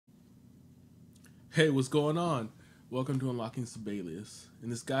Hey, what's going on? Welcome to Unlocking Sibelius. In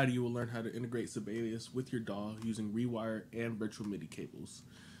this guide, you will learn how to integrate Sibelius with your DAW using rewire and virtual MIDI cables.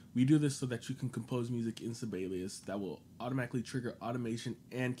 We do this so that you can compose music in Sibelius that will automatically trigger automation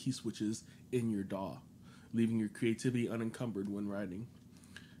and key switches in your DAW, leaving your creativity unencumbered when writing.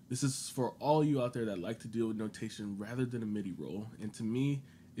 This is for all you out there that like to deal with notation rather than a MIDI roll, and to me,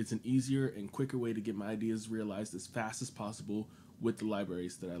 it's an easier and quicker way to get my ideas realized as fast as possible with the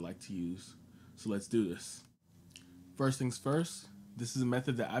libraries that I like to use. So let's do this. First things first, this is a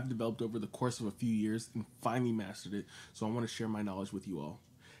method that I've developed over the course of a few years and finally mastered it, so I want to share my knowledge with you all.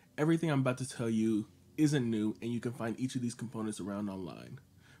 Everything I'm about to tell you isn't new, and you can find each of these components around online.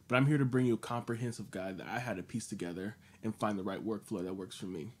 But I'm here to bring you a comprehensive guide that I had to piece together and find the right workflow that works for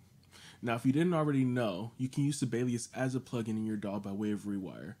me. Now, if you didn't already know, you can use Sibelius as a plugin in your DAW by way of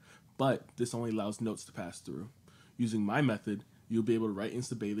rewire, but this only allows notes to pass through. Using my method, you'll be able to write in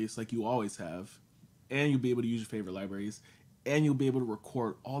Sibelius like you always have, and you'll be able to use your favorite libraries, and you'll be able to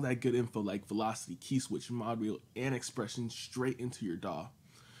record all that good info like velocity, key switch, mod wheel, and expression straight into your DAW.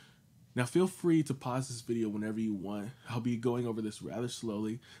 Now feel free to pause this video whenever you want. I'll be going over this rather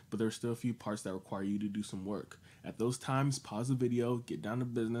slowly, but there are still a few parts that require you to do some work. At those times, pause the video, get down to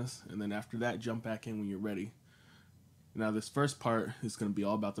business, and then after that, jump back in when you're ready. Now this first part is going to be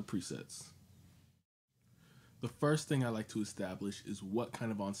all about the presets. The first thing I like to establish is what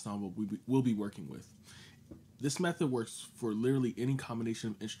kind of ensemble we'll be working with. This method works for literally any combination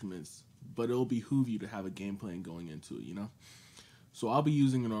of instruments, but it'll behoove you to have a game plan going into it, So I'll be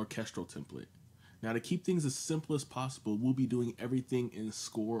using an orchestral template. Now to keep things as simple as possible, we'll be doing everything in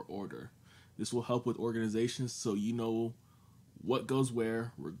score order. This will help with organization so you know what goes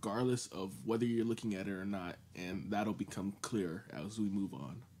where regardless of whether you're looking at it or not, and that'll become clear as we move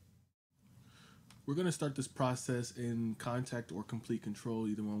on. We're going to start this process in Kontakt or Complete Control,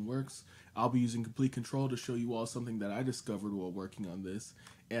 either one works. I'll be using Complete Control to show you all something that I discovered while working on this,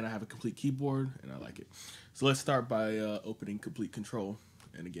 and I have a complete keyboard, and I like it. So let's start by opening Complete Control,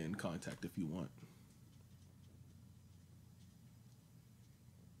 and again, Kontakt if you want.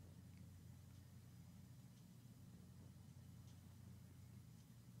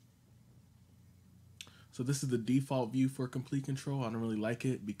 So this is the default view for Complete Control. I don't really like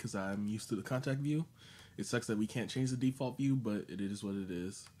it because I'm used to the Kontakt view. It sucks that we can't change the default view, but it is what it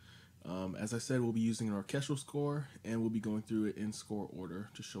is. As I said, we'll be using an orchestral score, and we'll be going through it in score order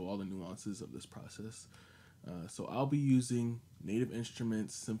to show all the nuances of this process. So I'll be using Native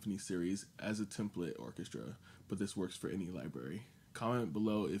Instruments Symphony Series as a template orchestra, but this works for any library. Comment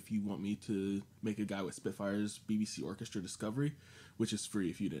below if you want me to make a guide with Spitfire's BBC Orchestra Discovery, which is free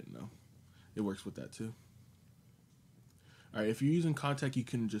if you didn't know. It works with that too. Alright, if you're using Kontakt, you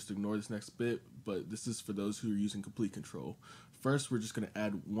can just ignore this next bit, but this is for those who are using Complete Control. First, we're just going to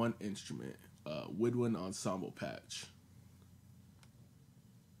add one instrument, woodwind ensemble patch.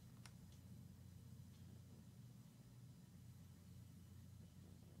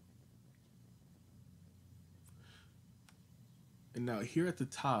 And now here at the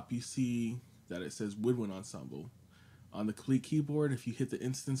top, you see that it says woodwind ensemble. On the Complete keyboard, if you hit the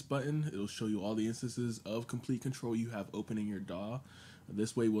instance button, it'll show you all the instances of Complete Control you have open in your DAW.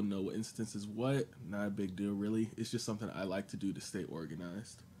 This way we'll know what instance is what. Not a big deal really. It's just something I like to do to stay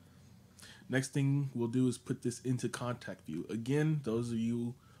organized. Next thing we'll do is put this into Kontakt view. Again, those of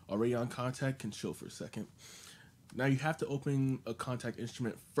you already on Kontakt can chill for a second. Now you have to open a Kontakt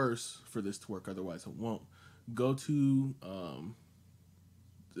instrument first for this to work, otherwise it won't. Go to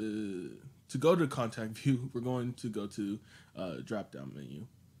go to Kontakt view, we're going to go to drop down menu.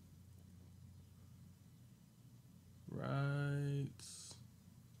 Right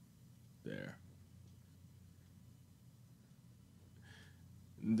there.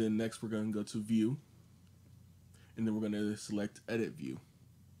 And then next we're going to go to view, and then we're going to select edit view.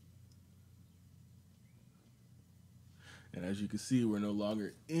 And as you can see, we're no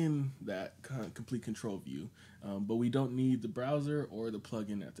longer in that Complete Control view, but we don't need the browser or the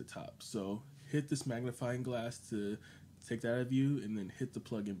plugin at the top. So hit this magnifying glass to take that out of view, and then hit the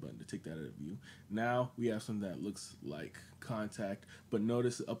plugin button to take that out of view. Now we have something that looks like Kontakt, but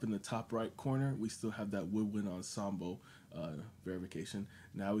notice up in the top right corner, we still have that woodwind ensemble verification.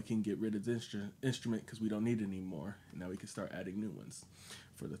 Now we can get rid of this instrument because we don't need it anymore, and now we can start adding new ones.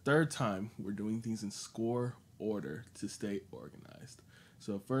 For the third time, we're doing things in score order to stay organized.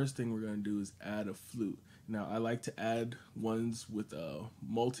 So first thing we're going to do is add a flute. Now I like to add ones with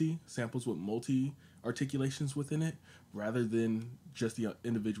samples with multi articulations within it rather than just the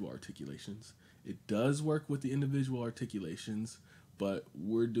individual articulations. It does work with the individual articulations, but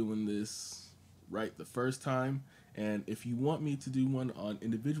we're doing this right the first time, And if you want me to do one on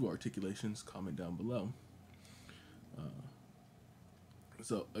individual articulations, comment down below.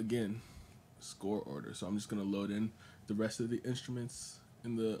 So again, score order. So I'm just going to load in the rest of the instruments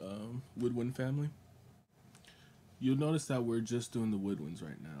in the woodwind family. You'll notice that we're just doing the woodwinds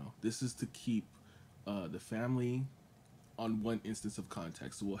right now. This is to keep the family on one instance of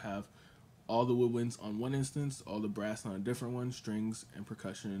Kontakt. So we'll have all the woodwinds on one instance, all the brass on a different one, strings and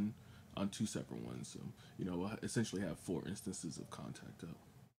percussion on two separate ones. So, we'll essentially have 4 instances of Kontakt up.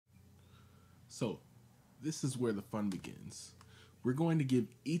 So this is where the fun begins. We're going to give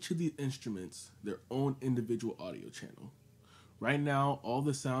each of the instruments their own individual audio channel. Right now, all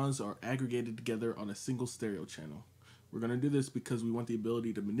the sounds are aggregated together on a single stereo channel. We're going to do this because we want the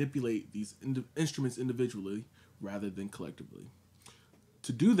ability to manipulate these instruments individually rather than collectively.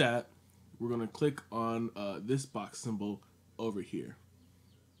 To do that, we're going to click on this box symbol over here.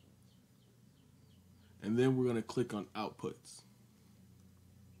 And then we're going to click on Outputs.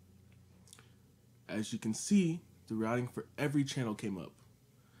 As you can see, the routing for every channel came up.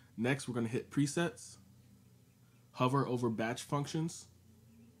 Next, we're going to hit Presets, hover over Batch Functions.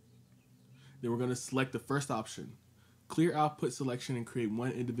 Then we're going to select the first option, Clear Output Selection, and create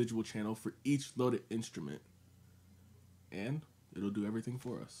one individual channel for each loaded instrument. And it'll do everything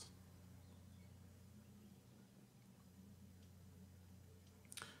for us.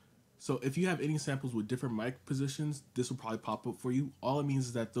 So if you have any samples with different mic positions, this will probably pop up for you. All it means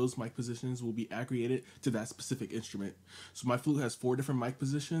is that those mic positions will be aggregated to that specific instrument. So my flute has 4 different mic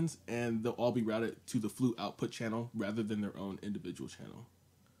positions, and they'll all be routed to the flute output channel rather than their own individual channel.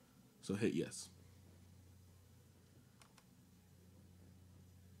 So hit yes.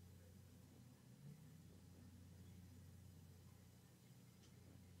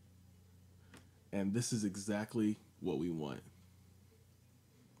 And this is exactly what we want.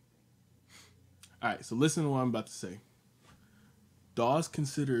 All right, so listen to what I'm about to say. DAWs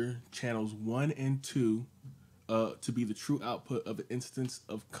consider channels 1 and 2 to be the true output of an instance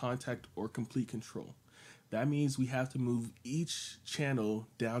of Kontakt or complete control. That means we have to move each channel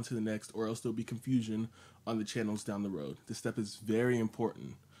down to the next, or else there'll be confusion on the channels down the road. This step is very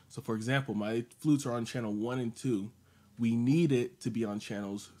important. So for example, my flutes are on channel 1 and 2. We need it to be on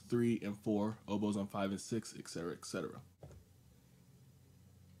channels 3 and 4, oboes on 5 and 6, etc., etc.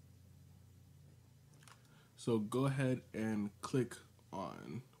 So go ahead and click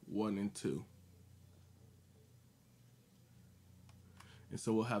on 1 and 2. And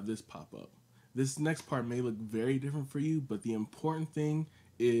so we'll have this pop up. This next part may look very different for you, but the important thing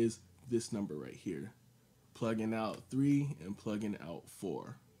is this number right here. Plugging out 3 and plugging out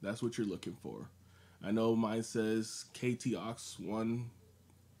 4. That's what you're looking for. I know mine says KT aux 1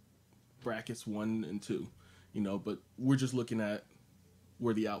 brackets 1 and 2, but we're just looking at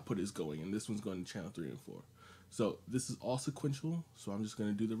where the output is going, and this one's going to channel 3 and 4. So this is all sequential, so I'm just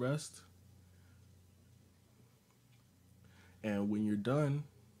going to do the rest. And when you're done,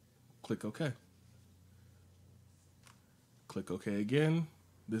 click OK. Click OK again.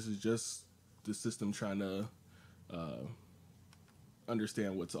 This is just the system trying to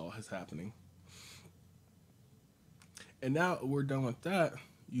understand what's all is happening. And now we're done with that,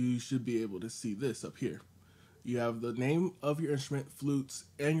 you should be able to see this up here. You have the name of your instrument, flutes,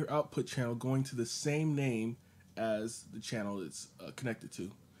 and your output channel going to the same name as the channel it's connected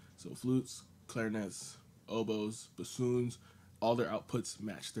to. So flutes, clarinets, oboes, bassoons, all their outputs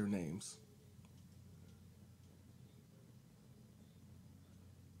match their names.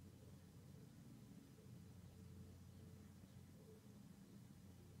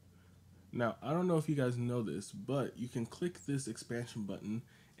 Now, I don't know if you guys know this, but you can click this expansion button,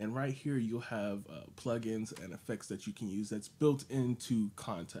 and right here you'll have plugins and effects that you can use that's built into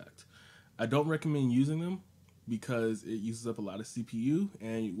Kontakt. I don't recommend using them because it uses up a lot of CPU,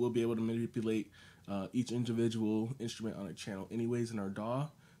 and you will be able to manipulate each individual instrument on a channel anyways in our DAW.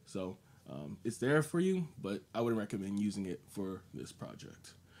 So it's there for you, but I wouldn't recommend using it for this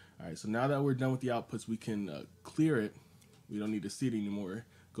project. All right, so now that we're done with the outputs, we can clear it. We don't need to see it anymore.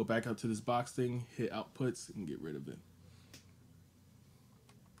 Go back up to this box thing, hit outputs, and get rid of it.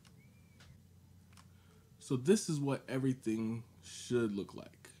 So this is what everything should look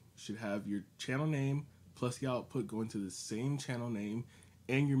like. You should have your channel name plus the output going to the same channel name,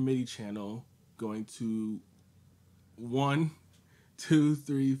 and your MIDI channel going to 1, 2,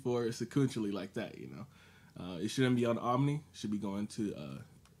 3, 4 sequentially like that, It shouldn't be on Omni, it should be going to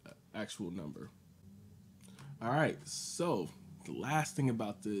actual number. All right, so the last thing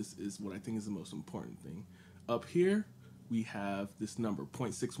about this is what I think is the most important thing. Up here, we have this number,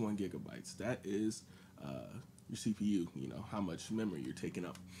 0.61 gigabytes. That is your CPU, how much memory you're taking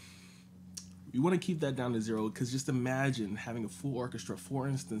up. We want to keep that down to 0 because just imagine having a full orchestra, 4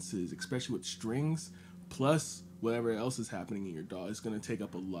 instances, especially with strings, plus whatever else is happening in your DAW. It's going to take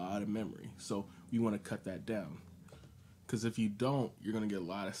up a lot of memory. So we want to cut that down. Because if you don't, you're going to get a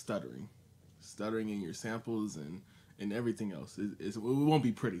lot of stuttering in your samples and everything else. It won't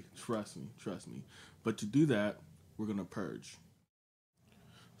be pretty. Trust me. But to do that, we're going to purge.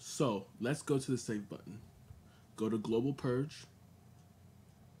 So let's go to the save button. Go to Global Purge.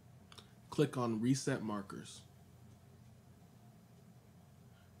 Click on Reset Markers.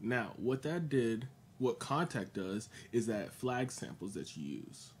 Now, what Kontakt does is that it flags samples that you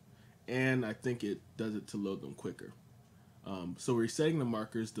use. And I think it does it to load them quicker. So resetting the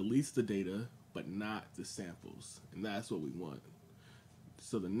markers deletes the data, but not the samples. And that's what we want.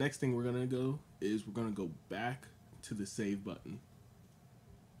 So the next thing we're going to go is we're going to go back to the Save button.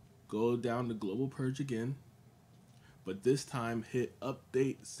 Go down to Global Purge again, but this time hit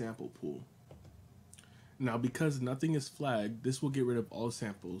Update Sample Pool. Now, because nothing is flagged, this will get rid of all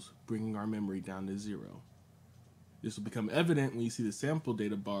samples, bringing our memory down to 0. This will become evident when you see the sample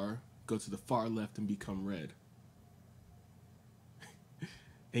data bar go to the far left and become red.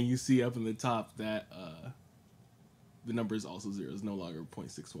 And you see up in the top that the number is also 0. It's no longer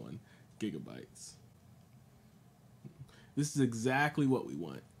 0.61 gigabytes. This is exactly what we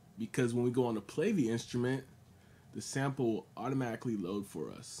want, because when we go on to play the instrument, the sample will automatically load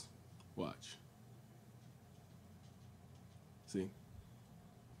for us. Watch. See?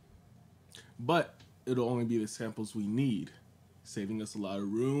 But it'll only be the samples we need, saving us a lot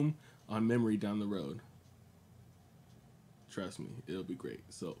of room on memory down the road. Trust me, it'll be great.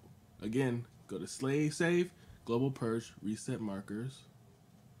 So again, go to Save, Global Purge, Reset Markers.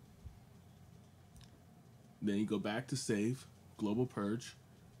 Then you go back to Save, Global Purge,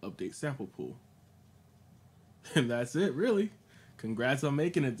 Update Sample Pool. And that's it, really. Congrats on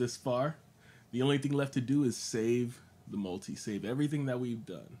making it this far. The only thing left to do is save the multi, save everything that we've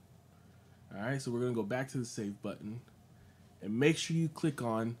done. All right, so we're going to go back to the Save button and make sure you click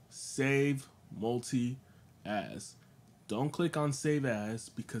on Save Multi As. Don't click on Save As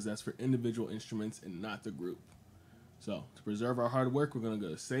because that's for individual instruments and not the group. So to preserve our hard work, we're going to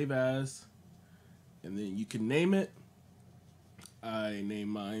go to Save As, and then you can name it. I name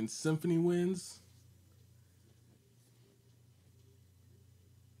mine Symphony Winds.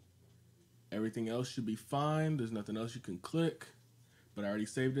 Everything else should be fine. There's nothing else you can click, but I already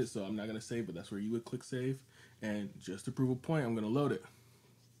saved it, so I'm not going to save, but that's where you would click Save. And just to prove a point, I'm going to load it.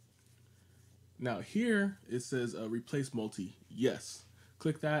 Now here it says replace multi. Yes,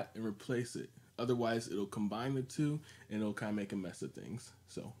 click that and replace it. Otherwise it'll combine the two and it'll kind of make a mess of things.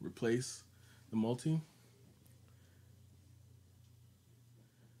 So replace the multi.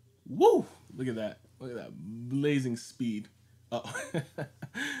 Woo! Look at that. Look at that blazing speed. Oh,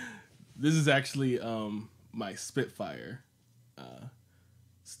 this is actually my Spitfire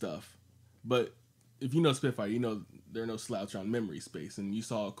stuff. But if you know Spitfire, you know there are no slouch on memory space, and you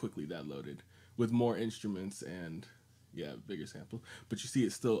saw how quickly that loaded with more instruments and, yeah, bigger samples. But you see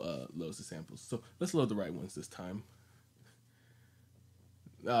it still loads the samples. So let's load the right ones this time.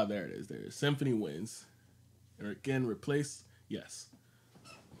 Ah, there it is. There it is. Symphony Winds. And again, replace. Yes.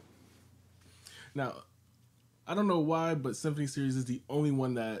 Now, I don't know why, but Symphony Series is the only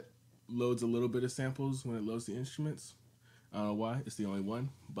one that loads a little bit of samples when it loads the instruments. I don't know why. It's the only one.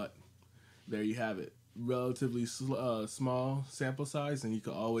 But there you have it. Relatively small sample size, and you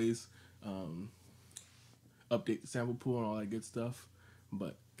can always update the sample pool and all that good stuff.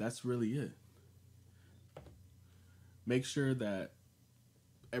 But that's really it. Make sure that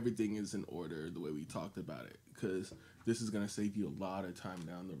everything is in order the way we talked about it, because this is going to save you a lot of time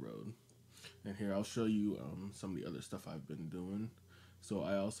down the road. And here I'll show you some of the other stuff I've been doing. So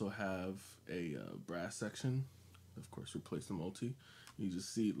I also have a brass section. Of course, replace the multi. You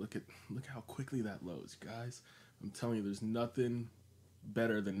just see, look how quickly that loads, guys. I'm telling you, there's nothing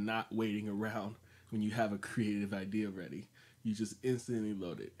better than not waiting around when you have a creative idea ready. You just instantly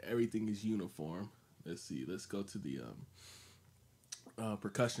load it. Everything is uniform. Let's see. Let's go to the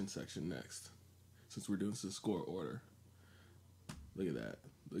percussion section next, since we're doing some score order. Look at that.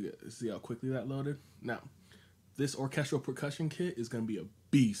 See how quickly that loaded? Now, this orchestral percussion kit is going to be a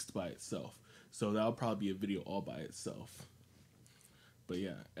beast by itself. So that'll probably be a video all by itself. But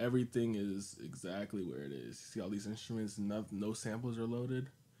yeah, everything is exactly where it is. See all these instruments, no samples are loaded.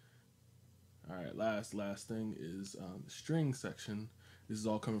 All right, last thing is the string section. This is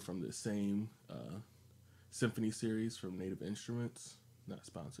all coming from the same Symphony series from Native Instruments. Not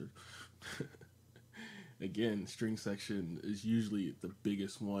sponsored. Again, string section is usually the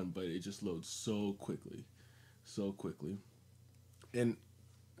biggest one, but it just loads so quickly. And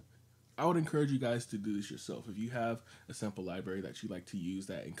I would encourage you guys to do this yourself. If you have a sample library that you like to use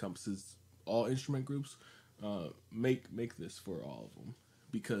that encompasses all instrument groups, make this for all of them,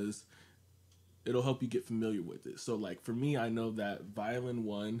 because it'll help you get familiar with it. So like for me, I know that violin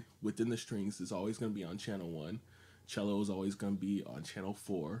 1 within the strings is always going to be on channel 1. Cello is always going to be on channel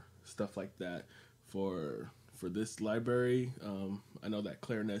 4, stuff like that. For this library, I know that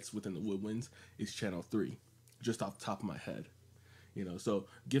clarinets within the woodwinds is channel 3, just off the top of my head. So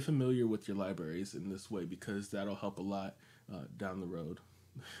get familiar with your libraries in this way, because that'll help a lot down the road.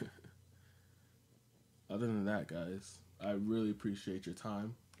 Other than that, guys, I really appreciate your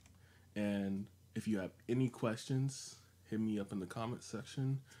time. And if you have any questions, hit me up in the comments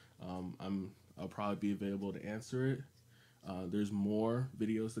section. I'll probably be available to answer it. There's more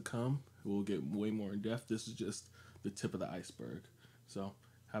videos to come. We'll get way more in depth. This is just the tip of the iceberg. So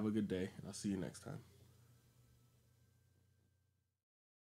have a good day, and I'll see you next time.